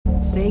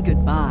Say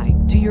goodbye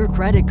to your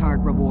credit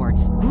card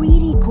rewards.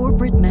 Greedy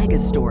corporate mega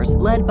stores,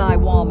 led by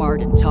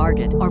Walmart and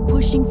Target, are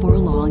pushing for a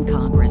law in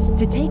Congress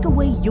to take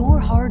away your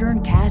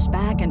hard-earned cash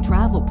back and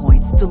travel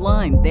points to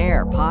line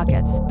their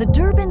pockets. The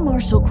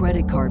Durbin-Marshall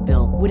credit card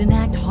bill would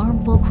enact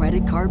harmful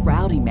credit card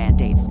routing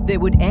mandates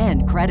that would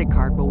end credit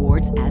card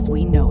rewards as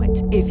we know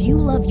it. If you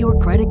love your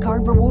credit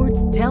card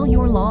rewards, tell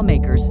your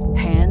lawmakers,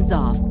 hands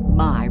off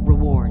my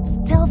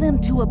rewards. Tell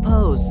them to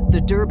oppose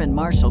the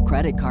Durbin-Marshall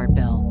credit card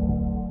bill.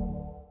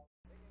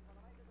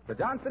 The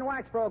Johnson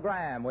Wax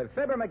Program with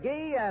Fibber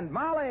McGee and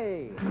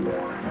Molly.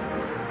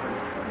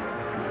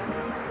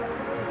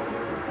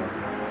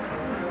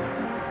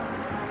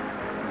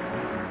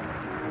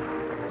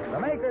 The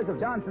makers of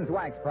Johnson's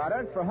Wax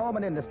products for home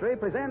and industry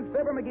present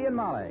Fibber McGee and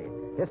Molly.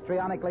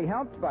 Histrionically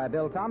helped by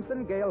Bill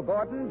Thompson, Gail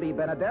Gordon, Bea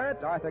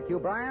Benaderet, Arthur Q.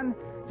 Bryan,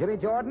 Jimmy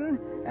Jordan,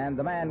 and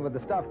the man with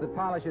the stuff that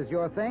polishes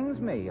your things,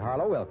 me,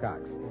 Harlow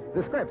Wilcox.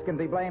 The scripts can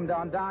be blamed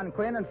on Don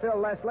Quinn and Phil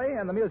Leslie,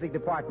 and the music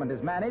department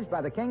is managed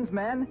by the King's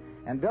Men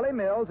and Billy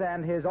Mills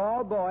and his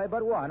all-boy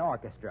but one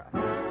orchestra.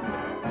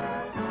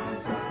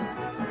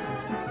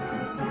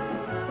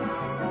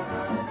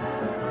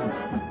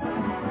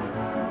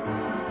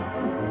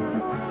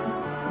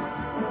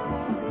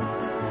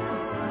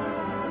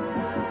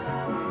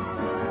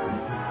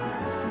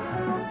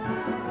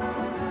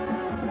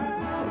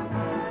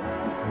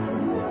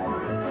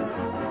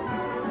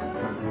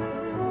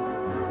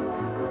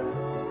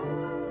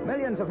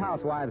 Millions of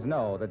housewives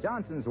know that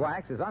Johnson's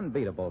Wax is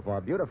unbeatable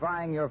for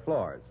beautifying your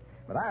floors.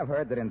 But I've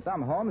heard that in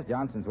some homes,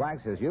 Johnson's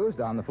Wax is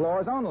used on the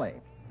floors only.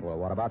 Well,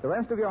 what about the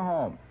rest of your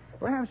home?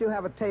 Perhaps you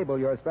have a table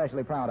you're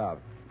especially proud of.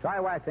 Try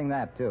waxing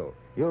that, too.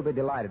 You'll be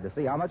delighted to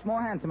see how much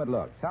more handsome it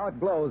looks, how it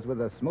glows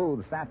with a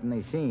smooth,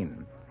 satiny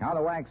sheen, how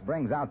the wax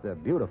brings out the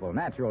beautiful,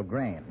 natural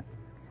grain.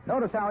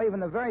 Notice how even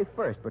the very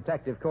first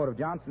protective coat of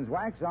Johnson's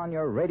Wax on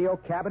your radio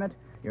cabinet,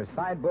 your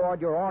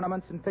sideboard, your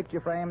ornaments and picture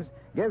frames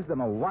gives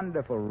them a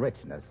wonderful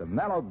richness, a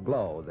mellow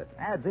glow that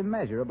adds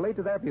immeasurably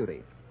to their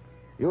beauty.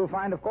 You'll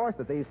find, of course,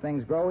 that these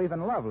things grow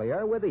even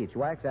lovelier with each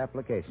wax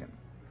application.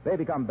 They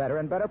become better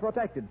and better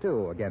protected,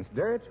 too, against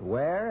dirt,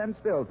 wear, and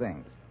spill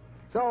things.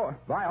 So,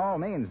 by all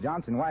means,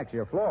 Johnson Wax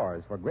your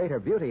floors for greater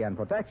beauty and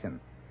protection,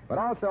 but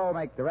also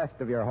make the rest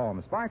of your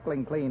home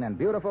sparkling clean and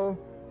beautiful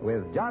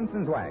with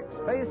Johnson's Wax,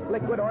 paste,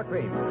 liquid, or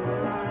cream.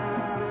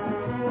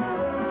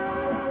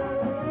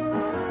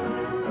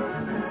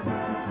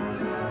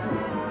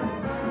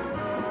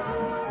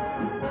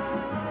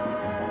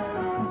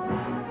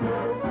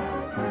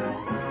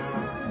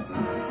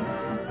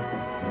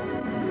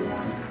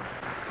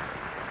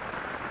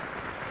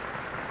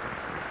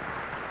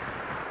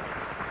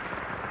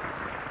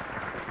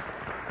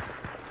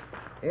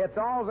 It's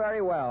all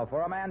very well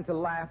for a man to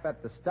laugh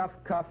at the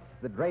stuffed cuff,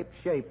 the draped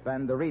shape,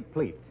 and the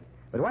replete.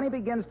 But when he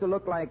begins to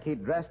look like he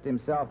dressed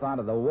himself out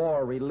of the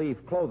war relief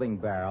clothing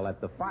barrel at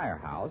the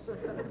firehouse,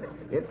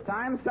 it's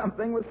time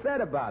something was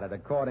said about it,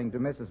 according to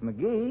Mrs.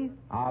 McGee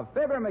of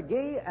Fibber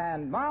McGee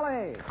and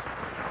Molly.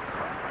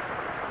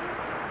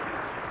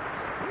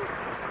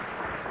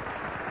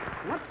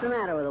 What's the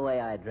matter with the way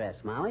I dress,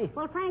 Molly?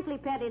 Well, frankly,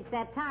 Pet, it's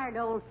that tired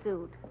old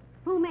suit.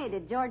 Who made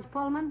it, George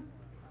Pullman?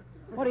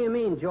 What do you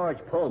mean, George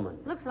Pullman?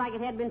 Looks like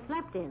it had been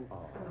slept in.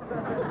 Oh.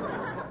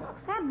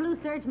 That blue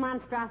serge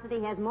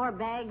monstrosity has more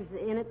bags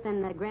in it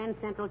than the Grand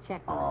Central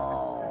checkbook.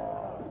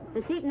 Oh.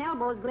 The seat and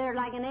elbows glare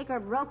like an acre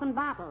of broken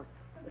bottles.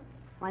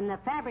 When the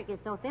fabric is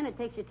so thin, it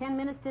takes you 10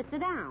 minutes to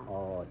sit down.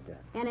 Oh,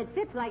 and it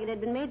fits like it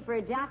had been made for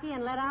a jockey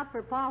and let out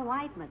for Paul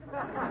Whiteman.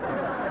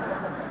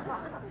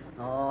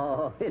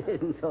 Oh, it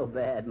isn't so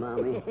bad,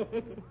 Mommy.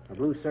 A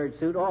blue serge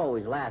suit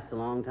always lasts a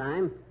long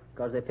time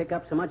because they pick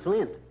up so much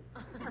lint.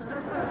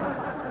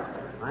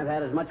 I've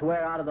had as much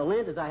wear out of the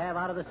lint as I have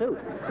out of the suit.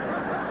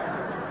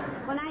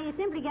 Well, now, you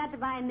simply got to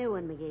buy a new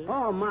one, McGee.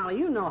 Oh, Molly,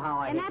 you know how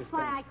I And hate that's to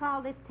why spend- I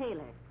called this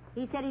tailor.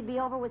 He said he'd be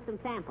over with some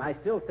samples. I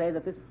still say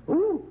that this...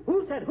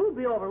 Who said who'd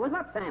be over with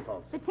what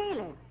samples? The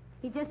tailor.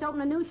 He just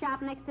opened a new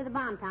shop next to the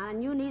Bonton,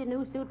 and you need a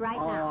new suit right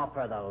now. Oh,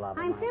 for the love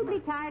of I'm my simply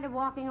God. tired of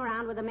walking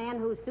around with a man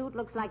whose suit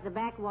looks like the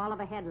back wall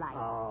of a headlight.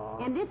 Oh.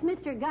 And this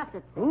Mr.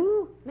 Gussett.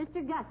 Who?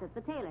 Mr. Gussett,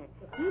 the tailor.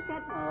 He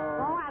said...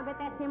 Oh, I'll bet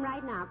that's him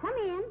right now. Come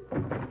in.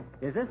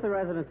 Is this the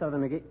residence of the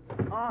McGee?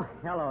 Oh,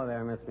 hello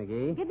there, Miss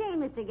McGee. Good day,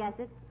 Mr.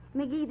 Gussett.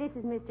 McGee, this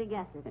is Mr.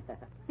 Gussett.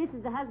 This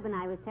is the husband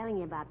I was telling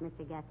you about,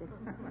 Mr. Gussett.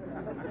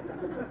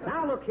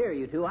 Now, look here,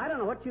 you two. I don't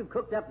know what you've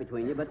cooked up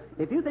between you, but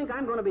if you think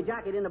I'm going to be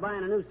jockeyed into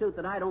buying a new suit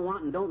that I don't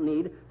want and don't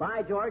need,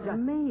 by George,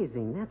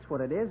 Amazing. That's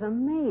what it is.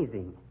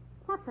 Amazing.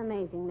 What's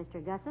amazing,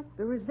 Mr. Gussett?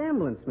 The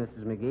resemblance,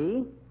 Mrs.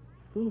 McGee.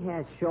 He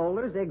has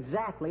shoulders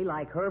exactly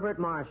like Herbert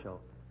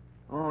Marshall.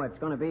 Oh, it's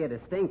going to be a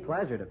distinct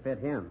pleasure to fit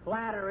him.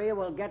 Flattery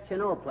will get you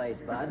no place,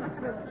 Bud.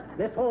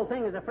 This whole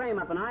thing is a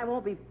frame-up, and I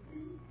won't be...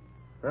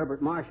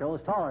 Herbert Marshall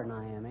is taller than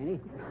I am, ain't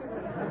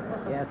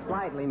he? Yes,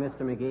 slightly,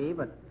 Mr. McGee,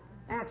 but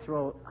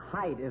actual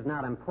height is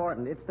not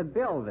important. It's the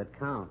build that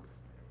counts.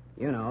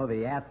 You know,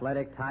 the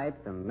athletic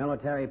type, the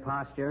military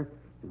posture,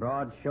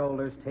 broad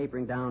shoulders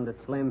tapering down to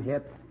slim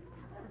hips.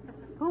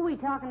 Who are we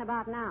talking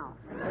about now?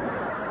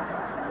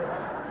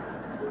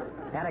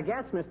 At a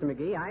guess, Mr.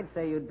 McGee, I'd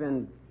say you'd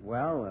been,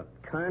 well, a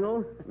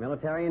colonel,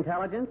 military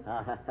intelligence.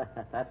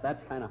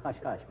 That's kind of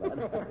hush-hush, bud.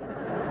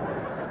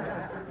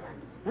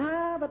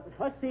 But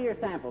let's see your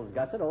samples,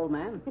 Gusset, old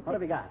man. What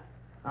have you got?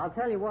 I'll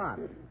tell you what.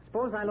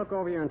 Suppose I look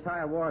over your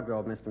entire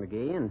wardrobe, Mr.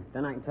 McGee, and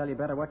then I can tell you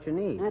better what you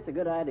need. That's a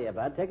good idea,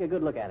 bud. Take a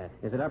good look at it.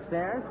 Is it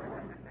upstairs?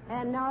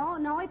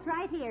 No, it's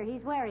right here.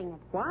 He's wearing it.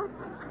 What?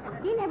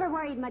 He never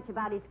worried much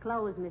about his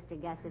clothes, Mr.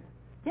 Gusset.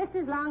 Just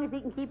as long as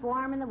he can keep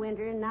warm in the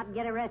winter and not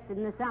get arrested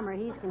in the summer,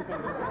 he's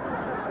content.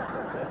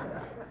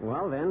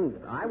 Well, then,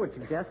 I would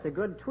suggest a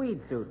good tweed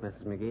suit,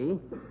 Mrs. McGee.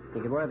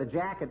 You could wear the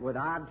jacket with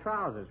odd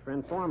trousers for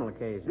informal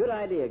occasions. Good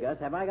idea, Gus.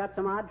 Have I got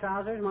some odd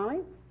trousers,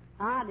 Molly?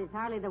 Odd is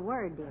hardly the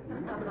word, dear.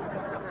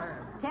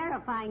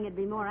 Terrifying would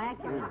be more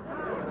accurate.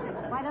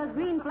 Why, those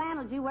green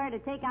flannels you wear to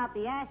take out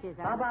the ashes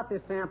are... How about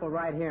this sample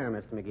right here,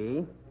 Mr.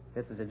 McGee?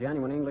 This is a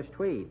genuine English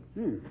tweed.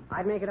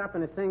 I'd make it up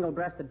in a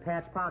single-breasted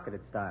patch-pocketed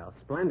style.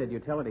 Splendid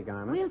utility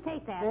garment. We'll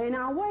take that. Hey,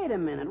 now, wait a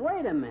minute.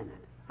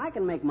 I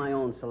can make my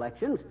own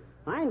selections.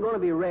 I ain't going to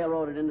be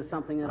railroaded into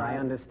something that I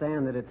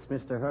understand that it's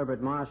Mr.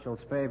 Herbert Marshall's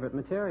favorite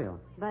material.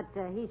 But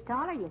he's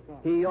taller, you said.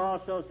 He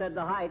also said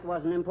the height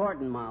wasn't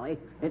important, Molly.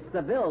 It's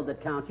the build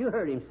that counts. You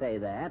heard him say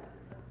that.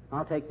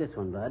 I'll take this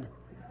one, Bud.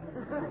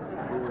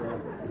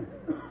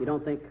 You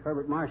don't think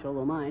Herbert Marshall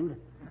will mind?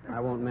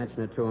 I won't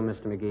mention it to him,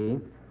 Mr.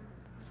 McGee.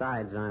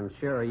 Besides, I'm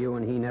sure you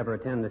and he never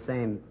attend the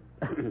same...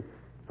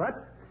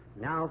 But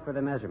now for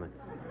the measurements.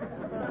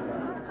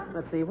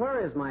 Let's see,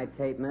 where is my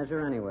tape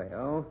measure anyway?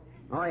 Oh,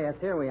 yes,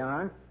 here we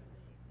are.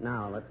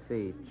 Now, let's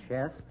see.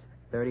 Chest,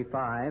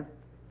 35.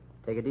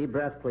 Take a deep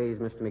breath, please,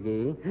 Mr.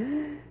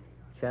 McGee.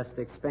 Chest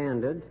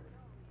expanded.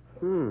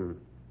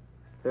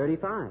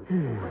 35.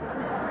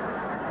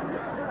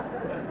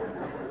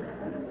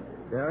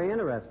 Very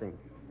interesting.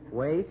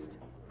 Waist,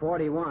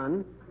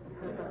 41.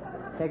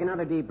 Take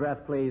another deep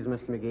breath, please,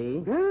 Mr.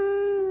 McGee.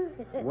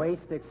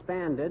 Waist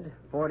expanded,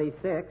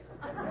 46.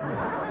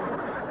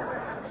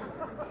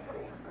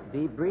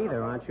 Deep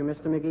breather, aren't you,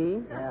 Mr.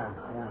 McGee? Yeah.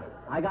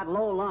 I got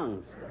low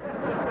lungs.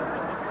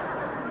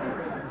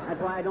 That's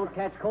why I don't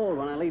catch cold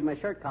when I leave my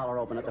shirt collar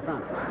open at the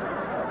front.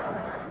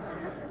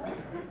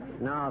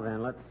 Now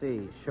then, let's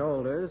see.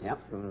 Shoulders. Yep.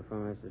 This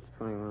is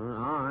 21.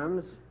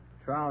 Arms.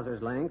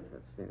 Trousers length.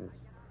 Let's see.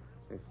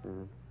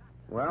 16.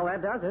 Well,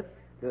 that does it.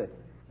 Good.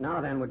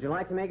 Now then, would you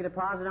like to make a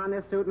deposit on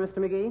this suit, Mr.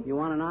 McGee? You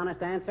want an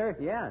honest answer?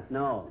 Yes.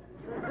 No.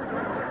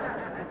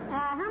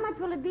 How much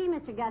will it be,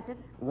 Mr. Gusset?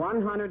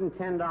 $110,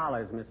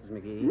 Mrs.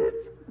 McGee.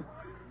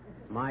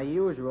 My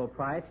usual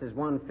price is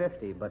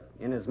 $150, but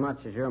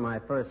inasmuch as you're my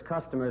first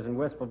customers in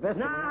Wistful Vista...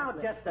 Now,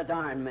 just a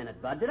darn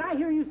minute, Bud. Did I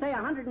hear you say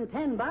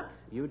 $110?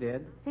 You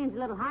did. Seems a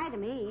little high to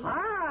me.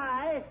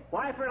 Hi!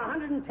 Why, for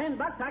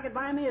 $110, I could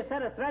buy me a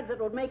set of threads that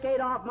would make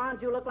Adolph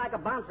Monju look like a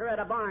bouncer at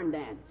a barn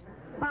dance.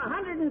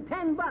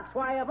 $110.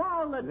 Why, of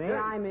all the... May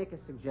I make a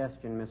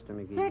suggestion, Mr.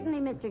 McGee? Certainly,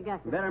 Mr.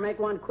 Gusset. Better make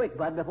one quick,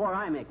 Bud, before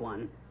I make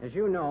one. As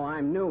you know,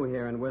 I'm new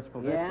here in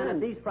Wistful Vista. Yeah, and at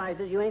these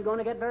prices, you ain't going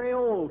to get very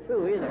old,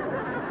 too, either.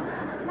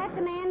 Let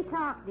the man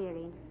talk,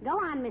 dearie. Go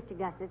on, Mr.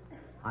 Gusset.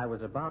 I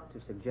was about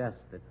to suggest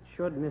that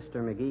should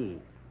Mr. McGee,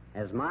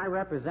 as my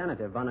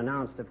representative,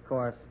 unannounced, of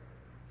course,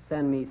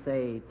 send me,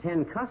 say,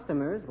 10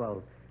 customers,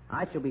 well,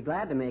 I shall be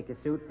glad to make a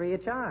suit free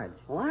of charge.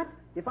 What?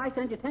 If I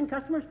send you 10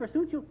 customers for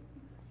suits, you...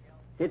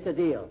 It's a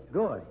deal.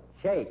 Good.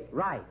 Shake.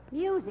 Right.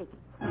 Music.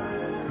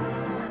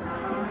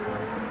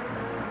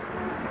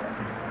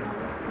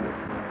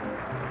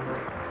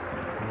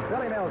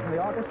 Billy Mills and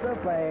the orchestra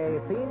play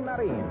Theme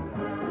Marine.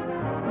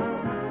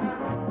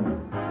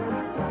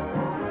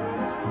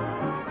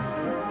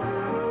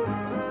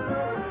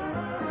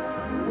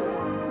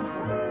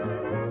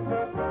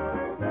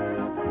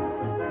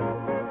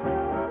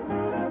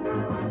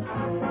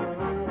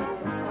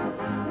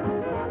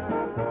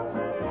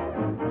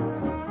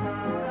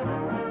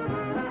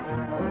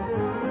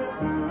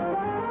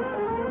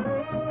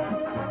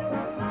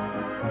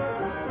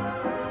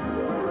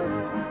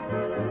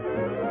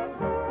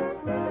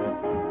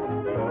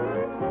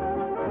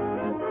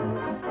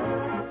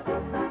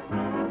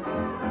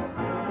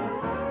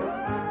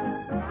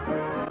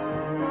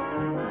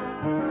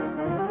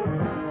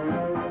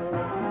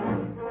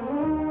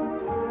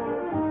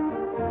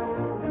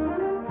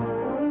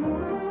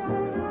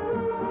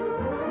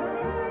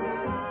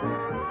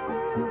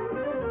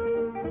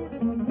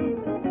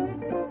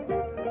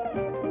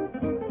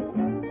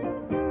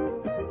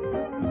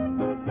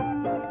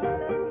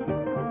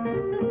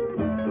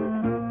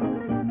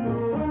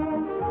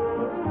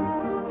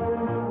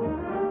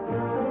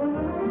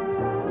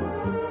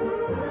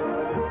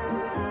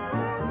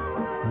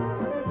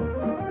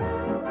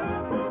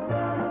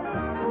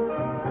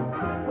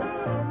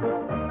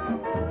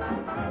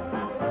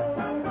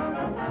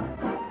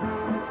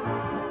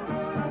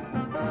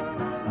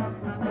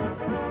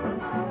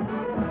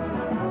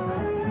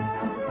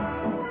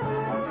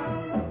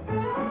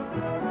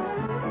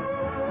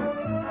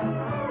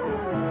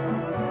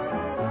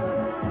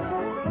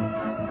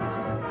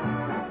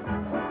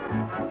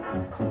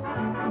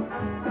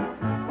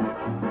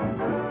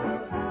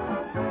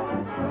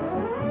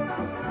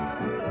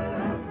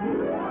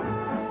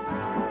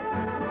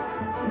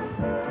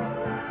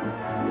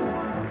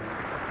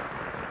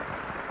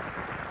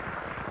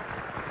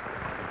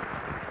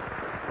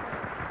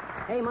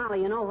 Hey,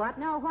 Molly, you know what?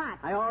 No, what?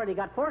 I already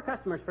got 4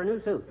 customers for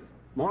new suits.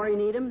 Maury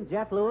Needham,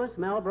 Jeff Lewis,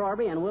 Mel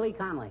Brorby, and Willie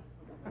Conley.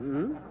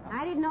 Mm-hmm.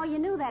 I didn't know you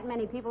knew that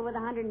many people with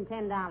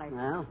 $110.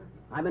 Well,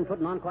 I've been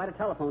putting on quite a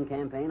telephone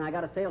campaign. I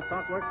got a sales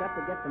talk worked up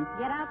to get them.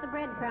 Get out the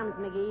breadcrumbs,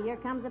 McGee. Here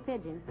comes a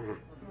pigeon.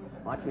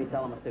 Watch me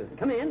sell them a suit.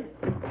 Come in.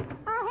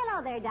 Oh,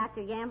 hello there,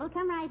 Dr. Gamble.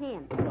 Come right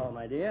in. Hello,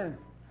 my dear.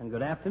 And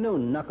good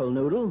afternoon, Knuckle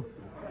Noodle.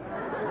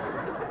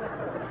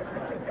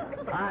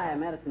 Hi,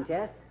 Medicine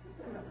Chest.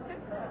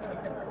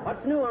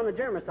 What's new on the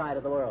germicide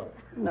of the world?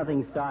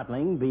 Nothing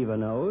startling, Beaver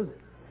knows.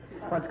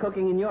 What's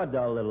cooking in your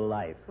dull little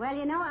life? Well,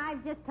 you know,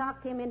 I've just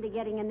talked him into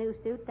getting a new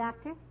suit,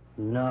 Doctor.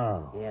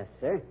 No. Yes,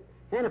 sir.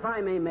 And if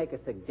I may make a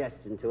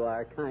suggestion to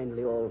our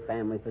kindly old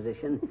family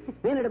physician,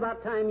 ain't it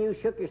about time you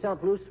shook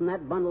yourself loose from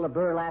that bundle of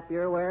burlap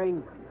you're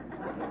wearing?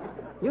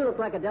 You look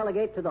like a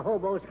delegate to the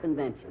Hobos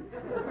Convention.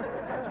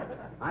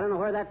 I don't know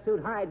where that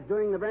suit hides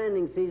during the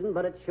branding season,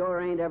 but it sure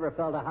ain't ever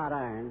felt a hot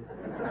iron.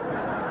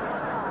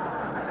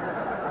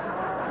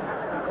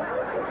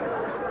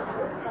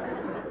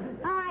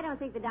 I don't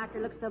think the doctor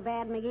looks so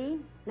bad, McGee.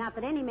 Not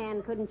that any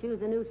man couldn't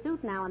choose a new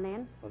suit now and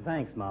then. Well,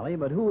 thanks, Molly,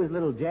 but who is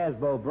little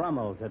Jazzbo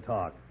Brummel to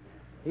talk?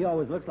 He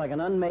always looks like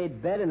an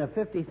unmade bed in a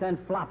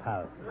 50-cent flop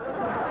house.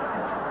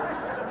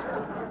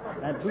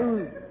 That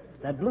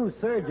blue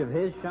serge of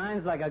his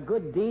shines like a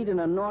good deed in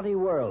a naughty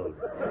world.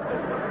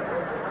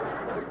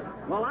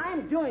 Well,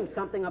 I'm doing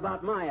something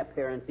about my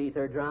appearance,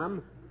 Ether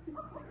Drum.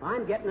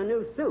 I'm getting a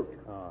new suit.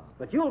 Oh.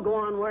 But you'll go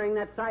on wearing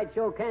that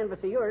sideshow canvas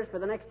of yours for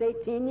the next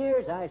 18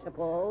 years, I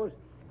suppose.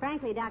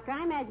 Frankly, Doctor,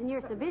 I imagine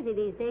you're so busy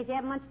these days you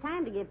haven't much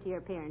time to give to your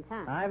appearance,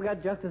 huh? I've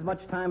got just as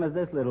much time as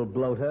this little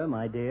bloater,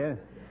 my dear.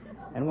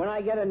 And when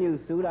I get a new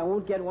suit, I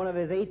won't get one of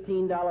his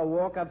 $18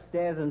 walk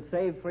upstairs and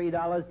save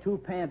 $3 2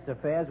 pants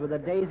affairs with a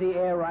Daisy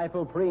air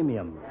rifle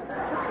premium.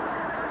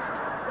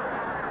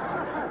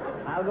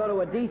 I'll go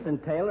to a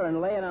decent tailor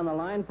and lay it on the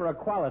line for a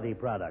quality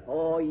product.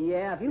 Oh,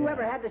 yeah. If you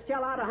ever had to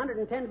shell out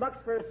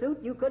 $110 for a suit,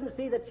 you couldn't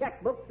see the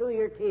checkbook through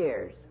your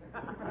tears.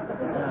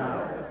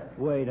 Now,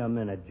 wait a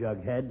minute,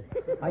 Jughead.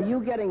 Are you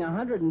getting a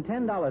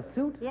 $110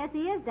 suit? Yes,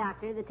 he is,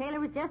 Doctor. The tailor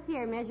was just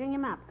here measuring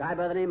him up. Guy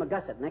by the name of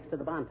Gusset next to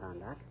the Bonton,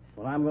 Doc.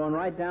 Well, I'm going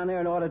right down there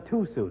and order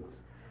 2 suits.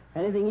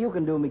 Anything you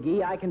can do,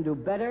 McGee, I can do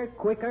better,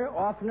 quicker,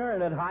 oftener,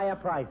 and at higher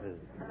prices.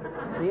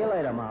 See you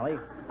later, Molly.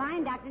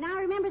 Fine, Doctor. Now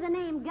remember the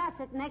name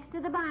Gusset next to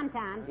the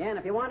Bonton. Yeah, and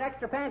if you want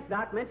extra pants,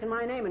 Doc, mention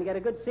my name and get a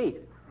good seat.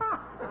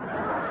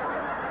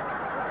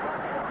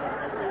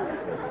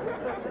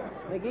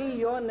 McGee,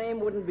 your name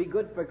wouldn't be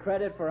good for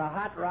credit for a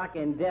hot rock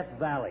in Death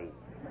Valley.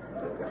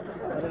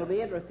 But it'll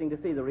be interesting to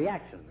see the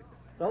reaction.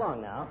 So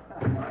long now.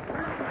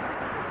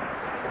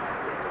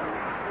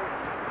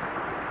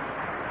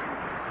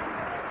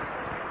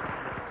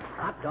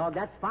 Hot dog,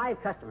 that's 5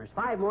 customers.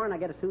 5 more and I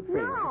get a suit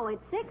free. No,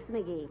 it's 6,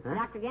 McGee. Huh?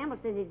 Dr. Gamble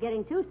says he's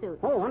getting 2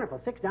 suits. Oh,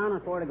 wonderful. 6 down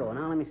and 4 to go.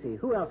 Now, let me see.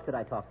 Who else could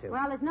I talk to?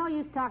 Well, there's no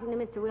use talking to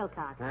Mr.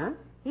 Wilcox. Huh?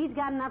 He's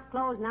got enough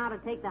clothes now to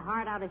take the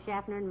heart out of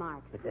Schaffner and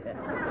Marx.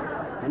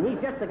 And he's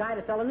just the guy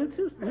to sell a new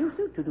suit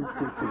to do.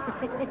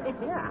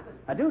 Yeah.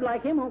 A dude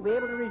like him won't be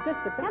able to resist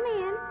it. Come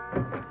in.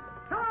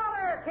 Hello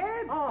there,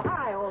 kid. Oh,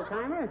 hi,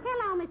 old-timer.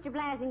 Hello, Mr.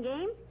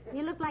 Blasingame.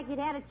 You look like you'd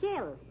had a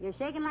chill. You're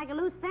shaking like a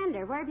loose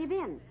fender. Where have you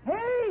been?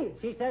 Hey!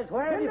 She says,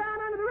 where have Been you... down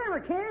under the river,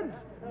 kids.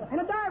 In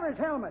a diver's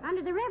helmet.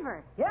 Under the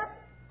river. Yep.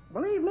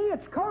 Believe me,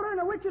 it's colder than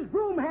a witch's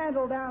broom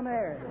handle down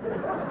there.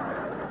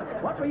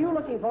 What were you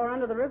looking for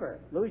under the river?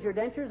 Lose your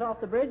dentures off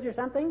the bridge or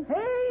something?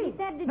 Hey! He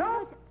said,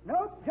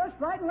 Nope. Just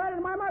writing a letter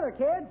to my mother,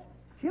 kids.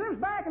 She lives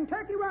back in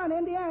Turkey Run,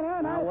 Indiana,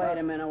 and Now, wait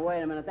a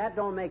minute. That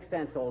don't make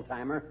sense,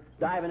 old-timer.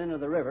 Diving into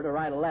the river to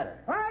write a letter.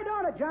 Why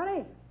don't it,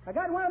 Johnny? I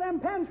got one of them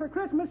pens for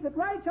Christmas that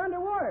writes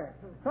underwater.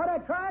 Thought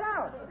I'd try it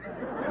out.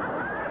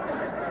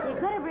 You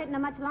could have written a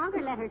much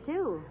longer letter,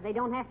 too. They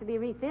don't have to be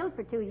refilled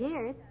for 2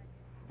 years.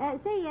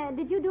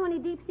 Did you do any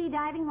deep-sea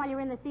diving while you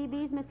were in the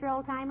Seabees, Mr.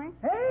 Oldtimer?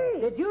 Hey!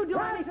 Did you do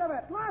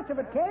Lots of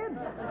it, kids.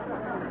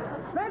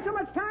 Spent so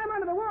much time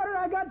under the water,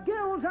 I got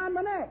gills on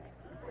my neck.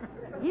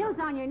 Gills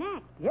on your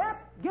neck. Yep,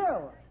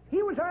 Gill.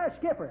 He was our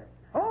skipper.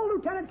 Old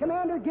Lieutenant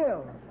Commander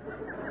Gill.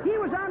 He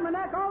was on my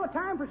neck all the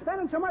time for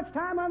spending so much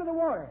time under the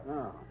water.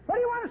 Oh. What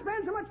do you want to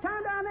spend so much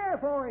time down there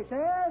for, he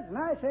says. And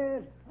I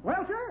says,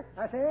 well, sir,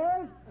 I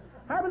says,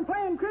 I've been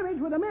playing cribbage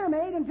with a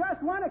mermaid and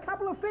just won a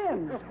couple of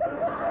fins.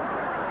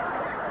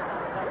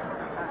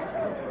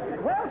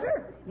 Well,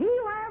 sir, he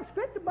laughs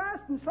fit to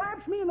bust and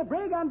slaps me in the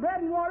brig on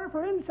bread and water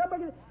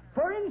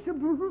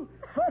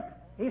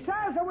he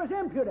says I was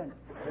impudent.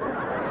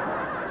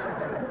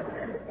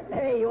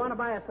 Hey, you want to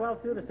buy a swell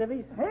suit of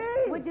civvies?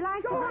 Hey! Would you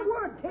like sure to?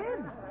 would,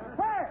 kid.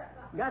 Where?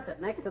 Gusset,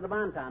 next to the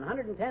Bonton.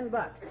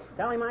 $110.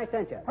 Tell him I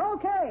sent you.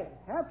 Okay.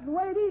 After the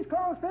way these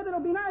clothes fit, it'll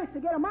be nice to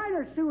get a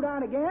miner's suit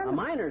on again. A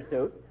miner's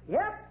suit?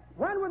 Yep.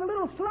 One with a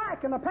little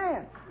slack in the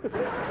pants.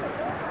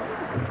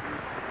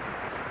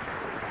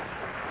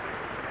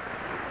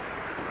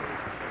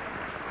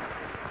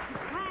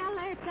 Well,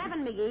 there's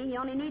 7, McGee. You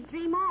only need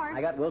 3 more.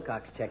 I got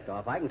Wilcox checked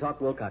off. I can talk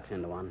Wilcox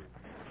into one.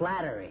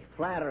 Flattery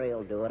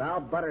will do it. I'll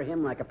butter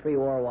him like a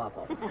pre-war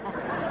waffle.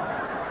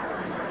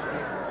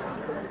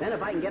 Then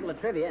if I can get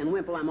Latrivia and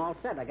Wimple, I'm all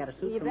set. I got a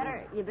suit. You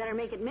better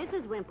make it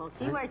Mrs. Wimple.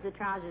 She wears the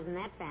trousers in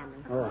that family.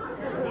 Oh.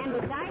 And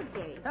besides,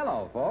 Jerry.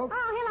 Hello, folks.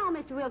 Oh, hello,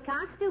 Mr.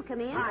 Wilcox. Do come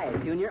in. Hi,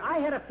 Junior. I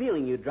had a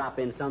feeling you'd drop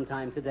in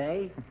sometime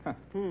today.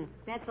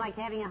 That's like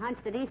having a hunch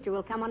that Easter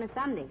will come on a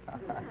Sunday.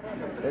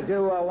 Did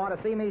you want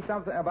to see me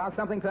about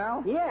something,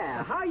 pal?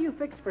 Yeah, how are you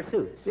fixed for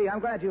suits? Gee, I'm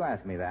glad you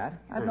asked me that.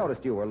 I've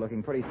noticed you were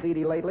looking pretty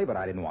seedy lately, but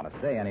I didn't want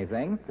to say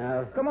anything.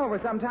 Come over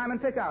sometime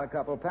and pick out a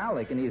couple, pal.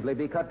 They can easily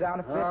be cut down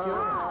to fit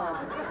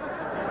you.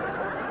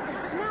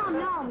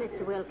 No,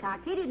 Mr.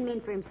 Wilcox. He didn't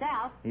mean for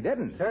himself. He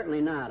didn't?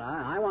 Certainly not.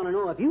 I want to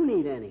know if you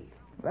need any.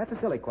 That's a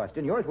silly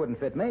question. Yours wouldn't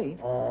fit me.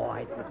 Oh,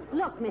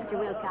 Look, Mr.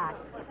 Wilcox,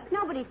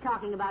 nobody's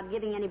talking about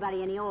giving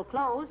anybody any old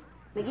clothes.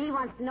 McGee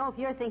wants to know if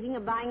you're thinking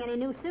of buying any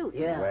new suits.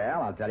 Yeah.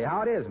 Well, I'll tell you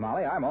how it is,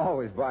 Molly. I'm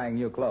always buying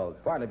new clothes,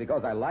 partly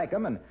because I like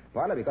them and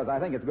partly because I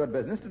think it's good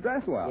business to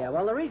dress well. Yeah,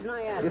 well, the reason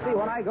I asked... You see,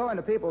 when I go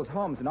into people's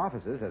homes and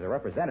offices as a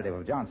representative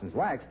of Johnson's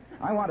Wax,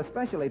 I want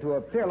especially to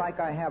appear like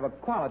I have a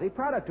quality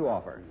product to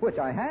offer, which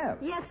I have.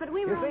 Yes, but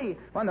we You see,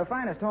 when the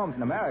finest homes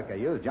in America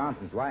use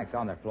Johnson's Wax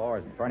on their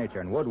floors and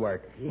furniture and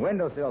woodwork,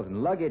 windowsills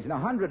and luggage and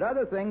 100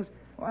 other things,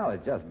 well,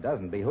 it just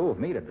doesn't behoove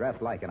me to dress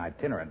like an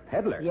itinerant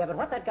peddler. Yeah, but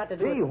what that got to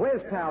do Gee with...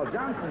 whiz, pal,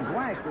 Johnson's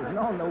Wax is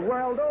known the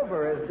world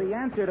over as the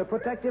answer to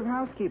protective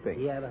housekeeping.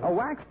 Yeah, but... A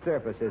waxed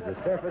surface is a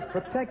surface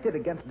protected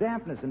against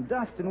dampness and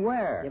dust and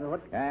wear. Yeah, but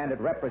what... And it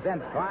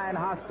represents fine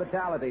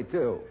hospitality,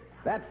 too.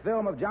 That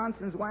film of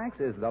Johnson's Wax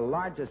is the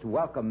largest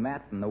welcome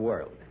mat in the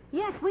world.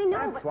 Yes, we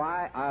know, That's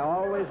why I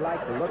always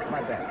like to look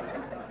my best.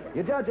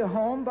 You judge a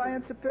home by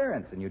its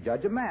appearance, and you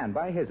judge a man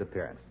by his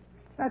appearance.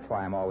 That's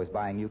why I'm always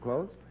buying new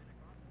clothes.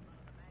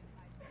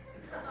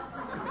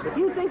 If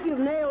you think you've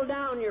nailed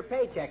down your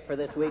paycheck for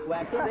this week,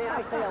 Waxy, may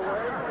I say a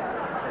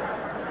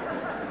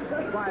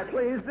word? Why,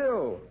 please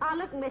do. Oh,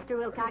 look, Mr.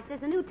 Wilcox,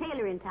 there's a new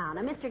tailor in town,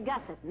 a Mr.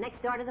 Gussett,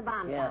 next door to the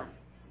Bonton. Yeah.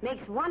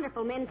 Makes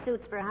wonderful men's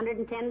suits for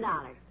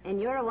 $110. And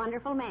you're a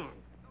wonderful man.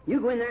 You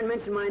go in there and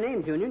mention my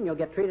name, Junior, and you'll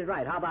get treated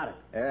right. How about it?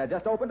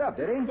 Just opened up,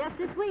 did he? Just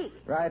this week.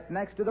 Right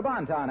next to the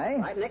Bonton, eh?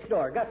 Right next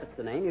door. Gussett's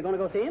the name. You going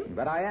to go see him?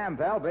 But I am,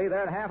 pal. Be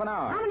there in half an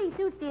hour. How many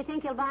suits do you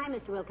think he'll buy,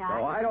 Mr. Wilcox?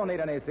 Oh, I don't need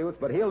any suits,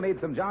 but he'll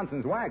need some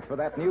Johnson's Wax for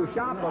that new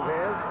shop of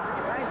his.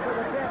 Thanks for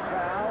the tip,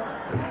 pal.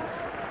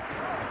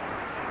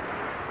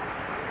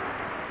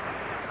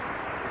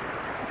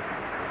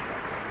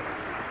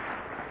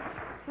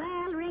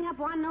 Well, ring up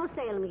one, no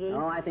sale, McGee.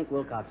 Oh, I think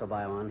Wilcox will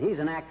buy one. He's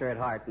an actor at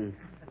heart, and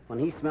when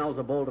he smells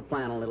a bolt of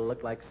flannel, it'll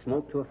look like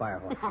smoke to a fire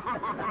horse.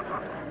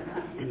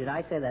 Did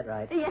I say that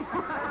right? Yeah.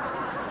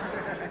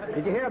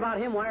 Did you hear about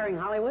him wiring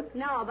Hollywood?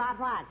 No, about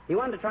what? He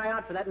wanted to try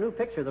out for that new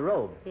picture, The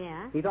Robe.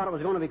 Yeah? He thought it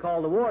was going to be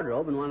called The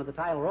Wardrobe and wanted the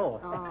title role.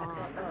 Oh.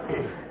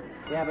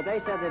 Yeah, but they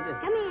said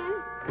that... Come in.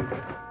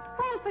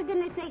 Well, for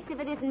goodness sakes, if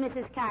it isn't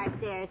Mrs.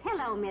 Carstairs.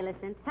 Hello,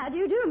 Millicent. How do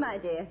you do, my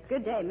dear?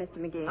 Good day, Mr.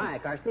 McGee. Hi,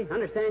 Carsty.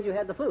 Understand you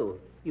had the flu.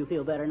 You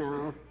feel better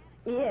now?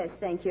 Yes,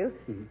 thank you.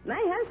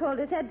 My household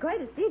has had quite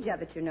a siege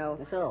of it, you know.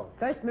 So?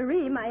 First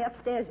Marie, my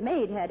upstairs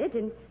maid, had it,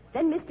 and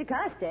then Mr.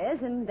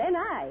 Carstairs, and then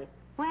I.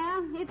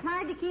 Well, it's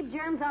hard to keep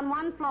germs on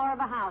one floor of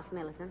a house,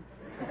 Millicent.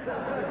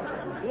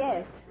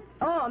 Yes.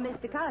 Oh,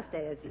 Mr.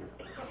 Carstairs.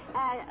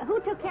 Who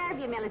took care of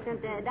you,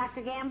 Millicent?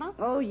 Dr. Gamble?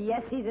 Oh,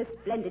 yes, he's a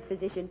splendid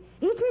physician.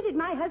 He treated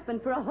my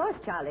husband for a horse,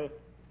 Charlie.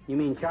 You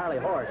mean Charlie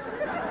Horse?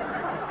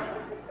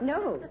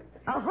 No,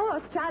 a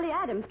horse Charlie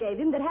Adams gave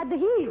him that had the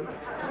heaves.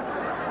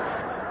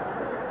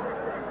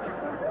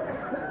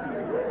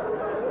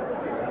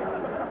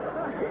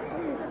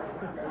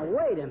 Now,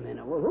 wait a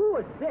minute. Well, who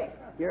was sick?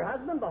 Your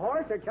husband, the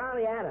horse, or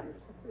Charlie Adams?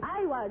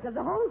 I was, of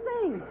the whole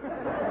thing.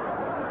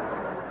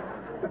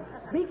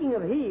 Speaking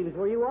of heaves,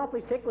 were you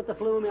awfully sick with the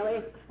flu,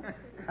 Millie?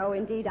 Oh,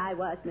 indeed I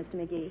was, Mr.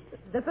 McGee.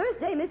 The first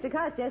day Mr.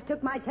 Carstairs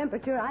took my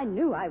temperature, I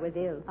knew I was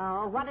ill.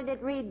 Oh, what did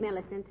it read,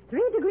 Millicent?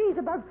 3 degrees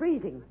above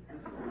freezing.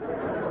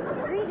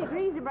 3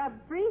 degrees above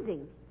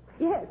freezing?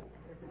 Yes.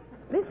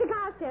 Mr.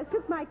 Carstairs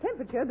took my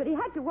temperature, but he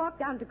had to walk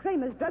down to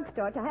Kramer's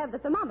drugstore to have the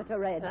thermometer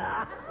read.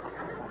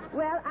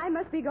 Well, I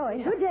must be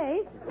going. Good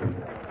day.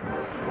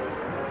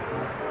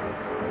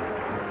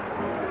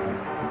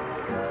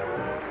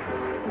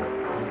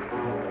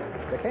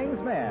 The King's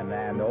Men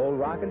and Old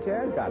Rocking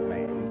Chair's Got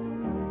Me.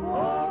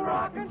 Old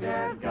rocking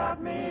chair's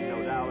got me,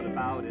 no doubt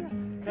about it.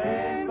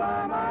 Staying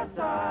by my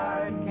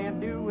side, can't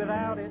do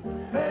without it.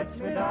 Fetch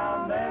me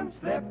down them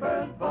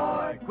slippers,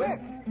 boy, quick,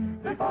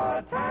 before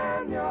I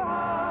tan your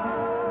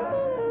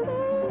hide.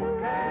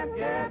 Can't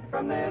get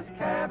from this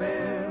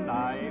cabin,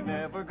 I ain't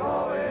never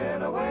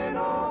going away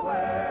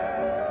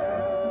nowhere.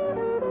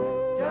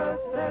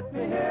 Just set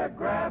me here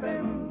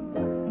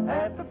grabbing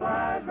at the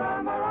flies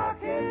round my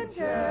rocking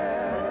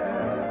chair.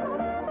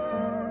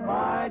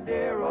 My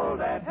dear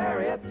old Aunt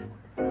Harriet,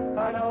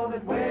 I know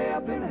that way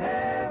up in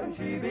heaven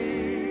she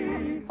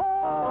be.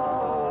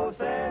 Oh,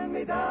 send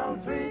me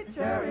down, sweet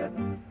chariot,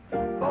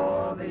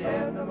 for the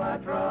end of my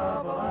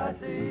trouble I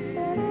see.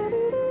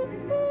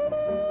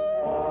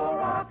 Oh,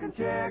 rocking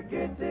chair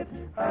gets it,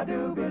 I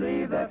do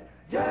believe that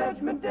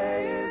Judgment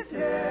Day is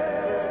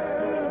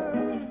here.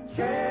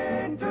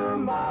 Chained to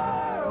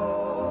my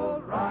old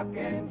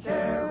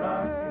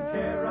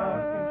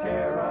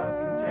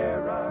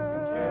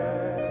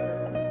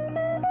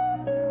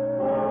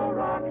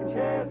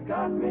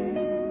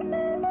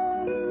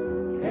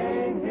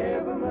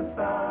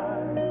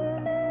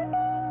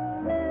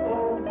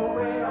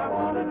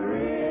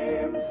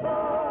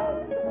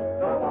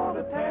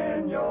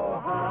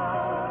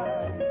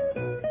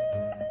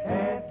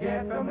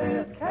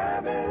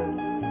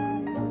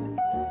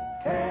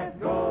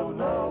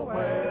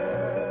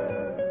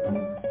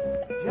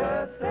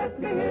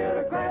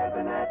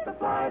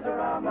flies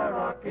around my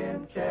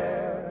rocking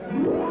chair.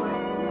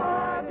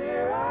 My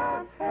dear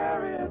Aunt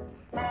Harriet,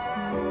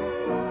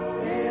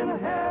 in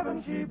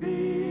heaven she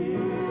be.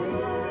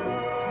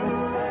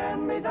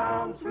 Send me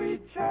down,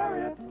 sweet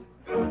chariot,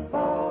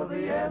 for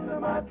the end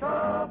of my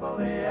trouble,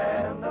 the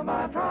end of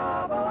my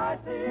trouble I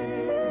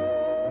see.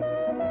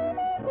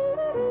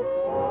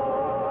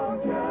 Oh,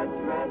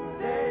 Judgment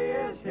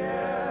Day is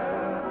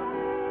here.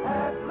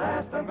 At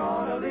last I'm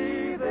gonna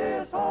leave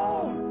this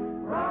home.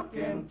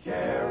 Rocking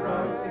chair,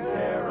 rocking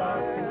chair,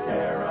 rocking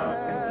chair,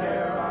 rocking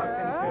chair,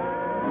 rocking chair.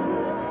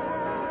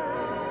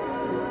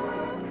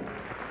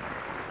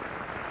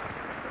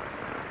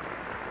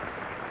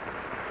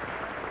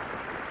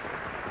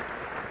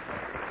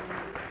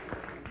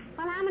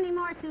 Well, how many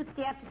more suits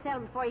do you have to sell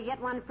before you get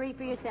one free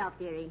for yourself,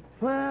 dearie?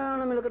 Well,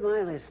 let me look at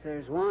my list.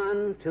 There's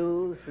 1,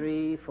 2,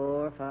 3,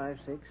 4, 5,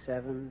 6,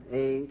 7,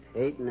 8,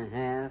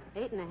 8.5.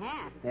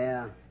 8.5.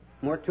 Yeah.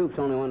 More troops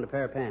only wanted a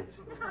pair of pants.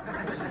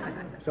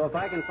 So if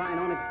I can find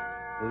only...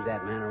 Who's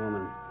that, man or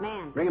woman?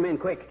 Man. Bring him in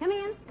quick. Come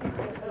in.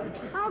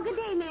 Oh, good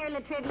day, Mayor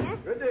Latrivia.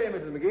 Good day,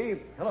 Mrs.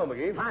 McGee. Hello,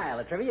 McGee. Hi,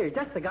 Latrivia. You're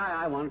just the guy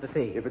I wanted to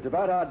see. If it's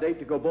about our date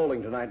to go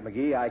bowling tonight,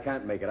 McGee, I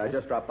can't make it. I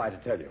just dropped by to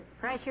tell you.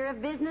 Pressure of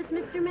business,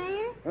 Mr.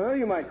 Mayor? Oh,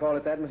 you might call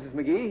it that, Mrs.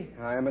 McGee.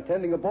 I am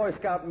attending a Boy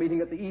Scout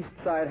meeting at the East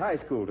Side High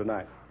School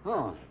tonight.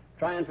 Oh,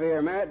 trying for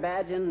your merit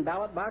badge and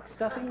ballot box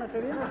stuffing,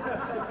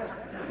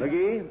 Latrivia?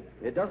 McGee,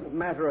 it doesn't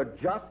matter a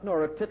jot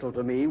nor a tittle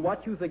to me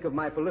what you think of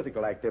my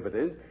political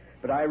activities,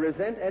 but I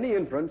resent any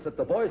inference that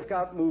the Boy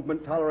Scout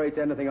movement tolerates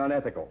anything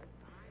unethical.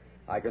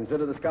 I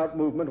consider the Scout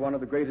movement one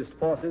of the greatest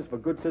forces for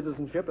good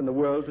citizenship in the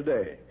world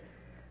today.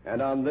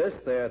 And on this,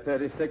 their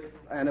 36th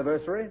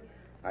anniversary,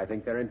 I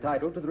think they're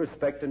entitled to the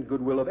respect and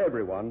goodwill of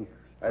everyone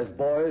as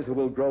boys who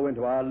will grow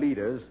into our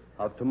leaders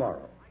of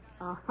tomorrow.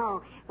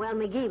 Oh, well,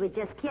 McGee was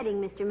just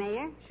kidding, Mr.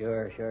 Mayor.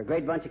 Sure.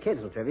 Great bunch of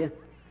kids, Latrivia.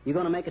 You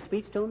going to make a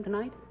speech to them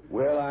tonight?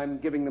 Well, I'm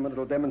giving them a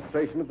little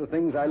demonstration of the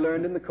things I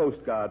learned in the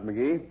Coast Guard,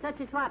 McGee. Such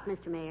as what,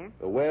 Mr. Mayor?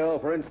 Well,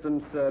 for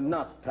instance,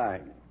 knot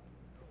tying.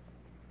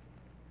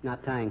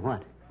 Not tying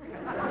what?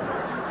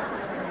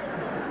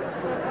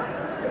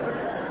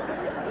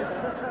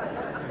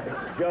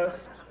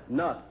 Just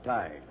knot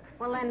tying.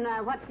 Well, then,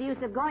 what's the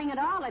use of going at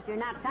all if you're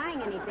not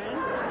tying anything?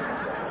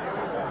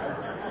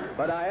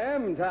 But I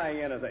am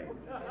tying anything.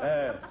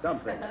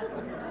 Something.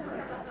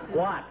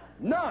 What?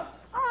 Knots!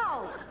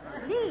 Oh,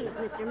 these,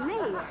 Mr.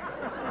 Mayor.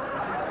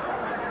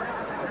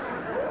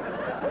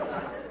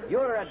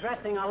 You're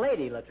addressing a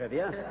lady,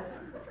 Latrivia.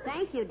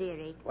 Thank you,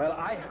 dearie. Well,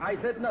 I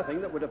said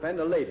nothing that would offend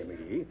a lady,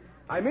 McGee.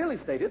 I merely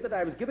stated that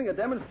I was giving a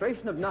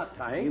demonstration of knot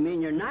tying. You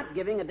mean you're not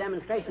giving a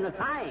demonstration of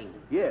tying?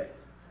 Yes.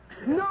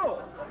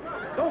 No!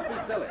 Don't be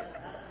silly.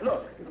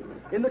 Look,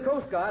 in the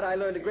Coast Guard, I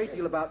learned a great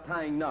deal about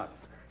tying knots.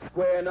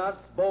 Square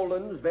knots,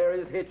 bowlines,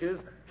 various hitches,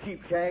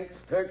 sheep shanks,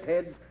 Turk's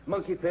heads,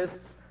 monkey fists,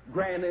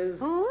 grannies.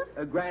 Whose?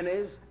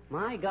 Grannies.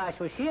 My gosh,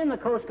 was she in the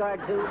Coast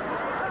Guard, too?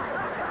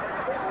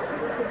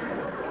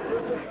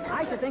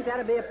 I should think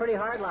that'd be a pretty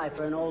hard life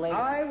for an old lady.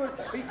 I was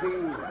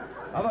speaking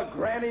of a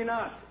granny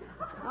knot.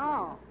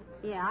 Oh,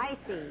 yeah, I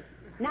see.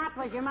 Knot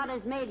was your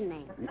mother's maiden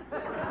name.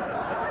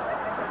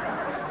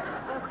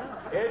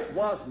 It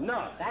was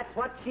not. That's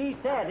what she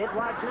said. It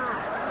was not.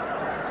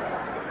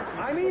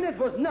 I mean, it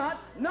was not.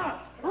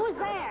 Who's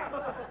there?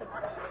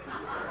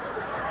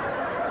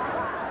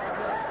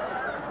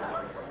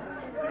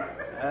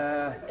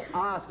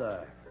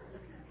 Arthur.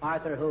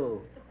 Arthur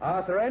who?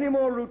 Are there any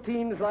more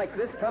routines like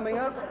this coming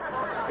up?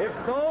 If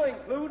so,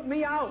 include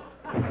me out.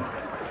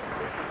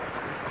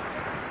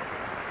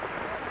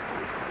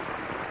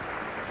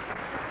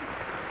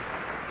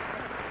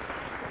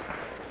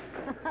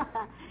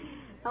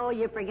 Oh,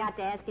 you forgot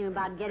to ask him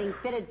about getting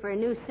fitted for a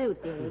new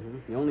suit, dearie.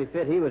 Mm-hmm. The only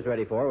fit he was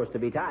ready for was to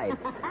be tied.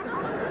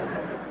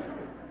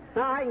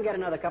 Now, I can get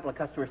another couple of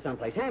customers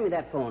someplace. Hand me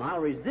that phone. I'll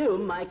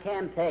resume my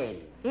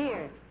campaign.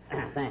 Here.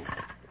 Thanks.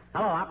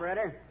 Hello,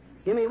 operator.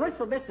 Give me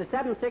Whistle Vista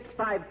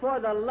 765. For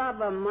the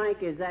love of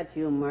Mike, is that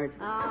you, Mert?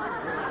 Oh.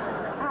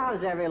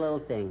 How's every little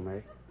thing,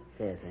 Mert?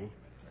 Says, eh?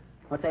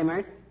 What's that,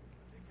 Mert?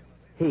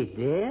 He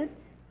did?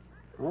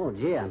 Oh,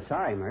 gee, I'm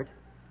sorry, Mert.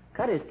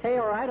 Cut his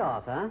tail right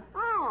off, huh?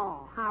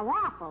 Oh, how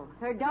awful.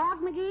 Her dog,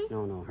 McGee?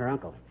 No, her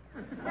uncle.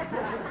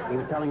 He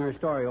was telling her a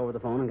story over the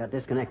phone and got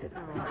disconnected.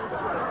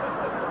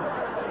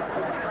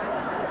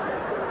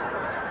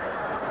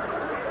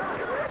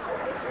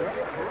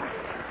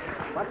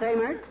 What's that,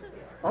 Mert?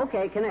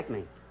 Okay, connect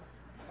me.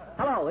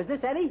 Hello, is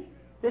this Eddie?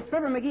 This is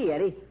Fibber McGee,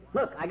 Eddie.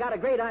 Look, I got a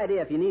great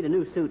idea if you need a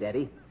new suit,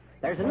 Eddie.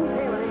 There's a new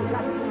tailor named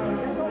Gus.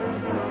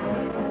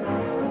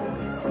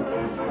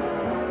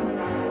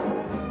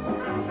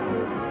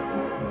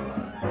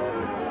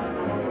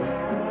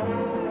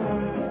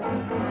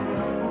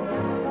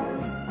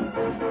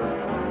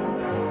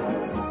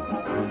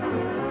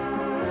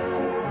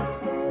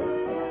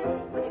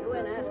 Why don't you go in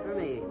and ask for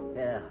me?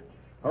 Yeah.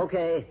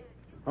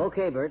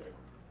 Okay, Bert.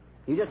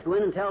 You just go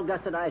in and tell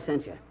Gus that I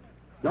sent you.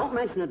 Don't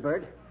mention it,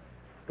 Bert.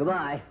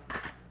 Goodbye.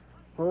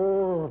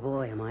 Oh,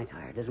 boy, am I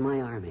tired. Does my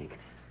arm ache?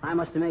 I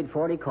must have made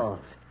 40 calls.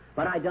 But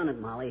But I done it,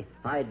 Molly.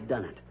 I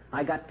done it.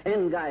 I got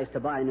 10 guys to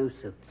buy new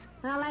suits.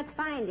 Well, that's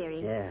fine,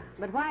 dearie. Yeah.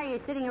 But why are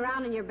you sitting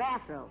around in your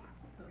bathrobe?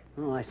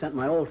 Oh, I sent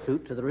my old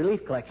suit to the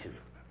relief collection.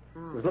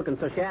 It was looking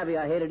so shabby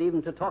I hated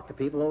even to talk to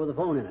people over the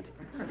phone in it.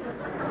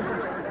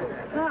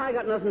 Well, I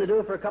got nothing to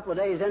do for a couple of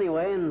days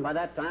anyway, and by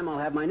that time I'll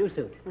have my new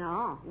suit.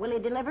 Oh, will he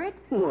deliver it?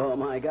 Well,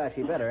 my gosh,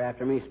 he better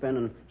after me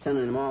sending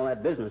him all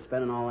that business,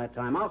 spending all that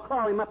time. I'll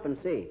call him up and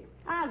see.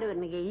 I'll do it,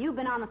 McGee. You've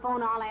been on the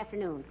phone all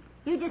afternoon.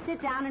 You just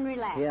sit down and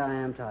relax. Yeah, I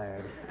am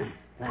tired.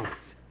 Thanks.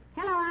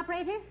 Hello,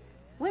 operator.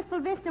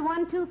 Wistful Vista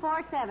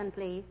 1247,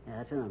 please. Yeah,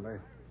 that's a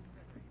number.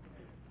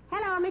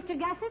 Hello, Mr.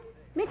 Gusset.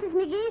 Mrs.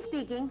 McGee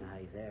speaking. Ah,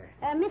 he's there.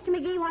 Mr.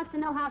 McGee wants to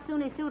know how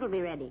soon his suit will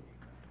be ready.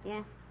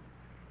 Yeah?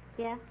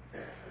 Yeah?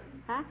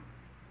 Huh?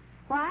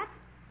 What?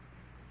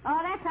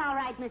 Oh, that's all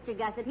right, Mr.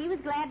 Gusset. He was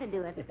glad to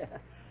do it.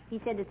 He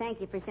said to thank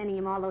you for sending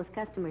him all those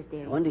customers,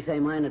 dear. When did he say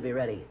mine would be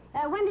ready?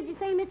 When did you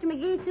say Mr.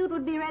 McGee's suit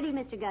would be ready,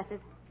 Mr. Gusset?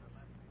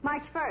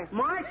 March 1st.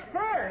 March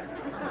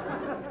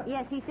 1st?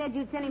 Yes, he said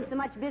you'd send him so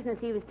much business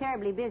he was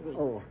terribly busy.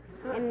 Oh.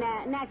 And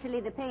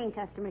naturally, the paying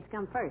customers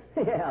come first.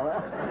 Yeah,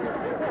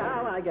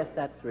 well, I guess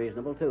that's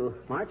reasonable, too.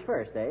 March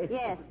 1st, eh?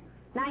 Yes,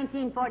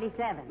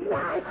 1947.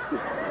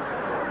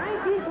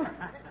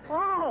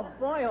 Oh,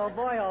 boy,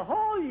 a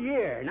whole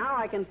year. Now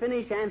I can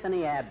finish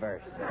Anthony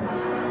Adverse.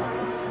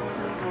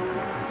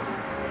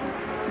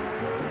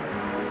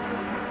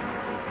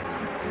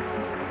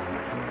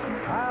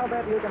 I'll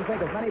bet you can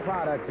think of many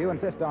products you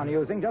insist on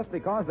using just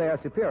because they are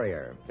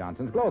superior.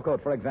 Johnson's Glow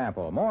Coat, for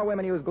example. More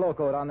women use Glow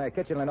Coat on their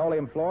kitchen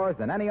linoleum floors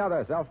than any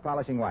other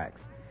self-polishing wax.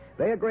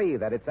 They agree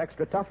that its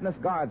extra toughness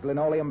guards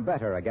linoleum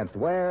better against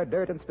wear,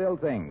 dirt, and spilled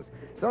things,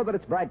 so that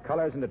its bright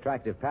colors and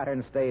attractive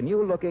patterns stay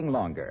new-looking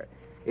longer.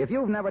 If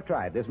you've never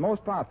tried this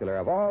most popular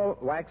of all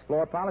wax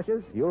floor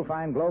polishes, you'll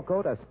find Glow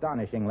Coat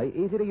astonishingly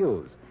easy to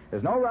use.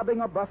 There's no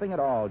rubbing or buffing at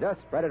all.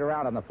 Just spread it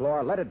around on the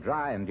floor, let it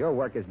dry, and your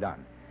work is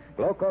done.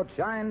 Glow Coat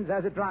shines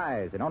as it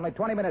dries. In only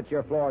 20 minutes,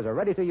 your floors are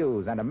ready to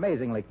use and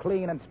amazingly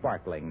clean and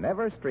sparkling,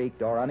 never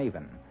streaked or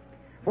uneven.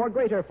 For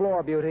greater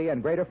floor beauty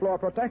and greater floor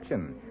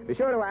protection, be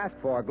sure to ask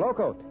for Glow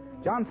Coat,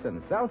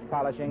 Johnson's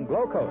self-polishing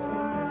Glow Coat.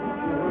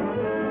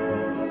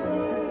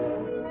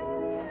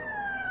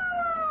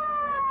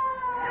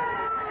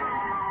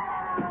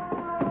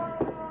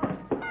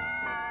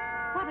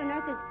 What on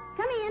earth is...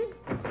 Come in.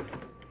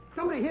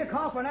 Somebody here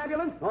call for an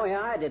ambulance? Oh,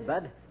 yeah, I did,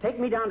 Bud. Take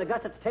me down to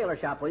Gusset's tailor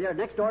shop, will you?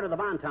 Next door to the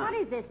Bon Ton. What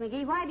is this,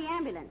 McGee? Why the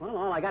ambulance? Well,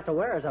 all I got to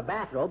wear is a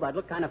bathrobe. I'd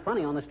look kind of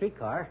funny on the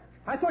streetcar.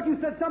 I thought you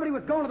said somebody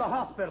was going to the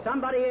hospital.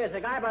 Somebody is. A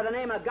guy by the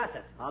name of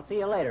Gusset. I'll see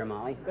you later,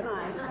 Molly. Good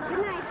night.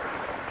 Good night.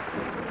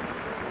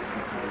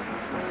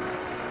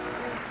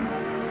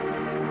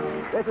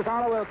 This is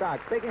Harlow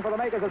Wilcox, speaking for the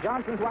makers of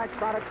Johnson's Wax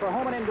Products for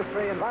Home and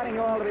Industry, inviting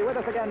you all to be with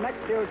us again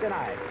next Tuesday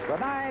night. Good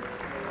night.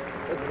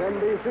 This is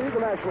NBC, the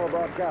National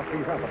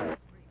Broadcasting Company.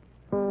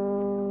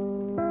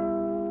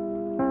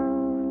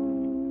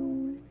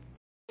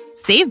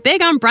 Save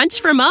big on brunch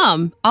for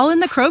mom, all in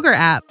the Kroger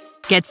app.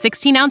 Get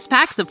 16-ounce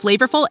packs of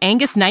flavorful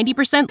Angus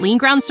 90% lean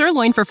ground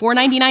sirloin for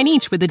 $4.99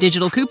 each with a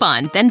digital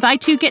coupon. Then buy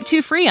 2, get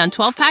 2 free on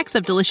 12 packs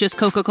of delicious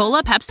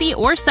Coca-Cola, Pepsi,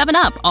 or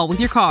 7-Up, all with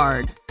your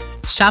card.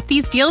 Shop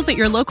these deals at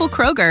your local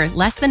Kroger,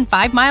 less than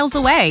 5 miles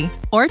away.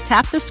 Or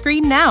tap the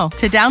screen now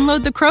to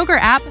download the Kroger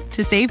app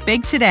to save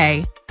big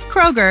today.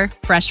 Kroger,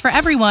 fresh for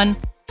everyone.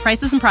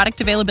 Prices and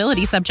product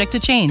availability subject to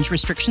change.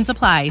 Restrictions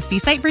apply. See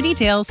site for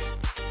details.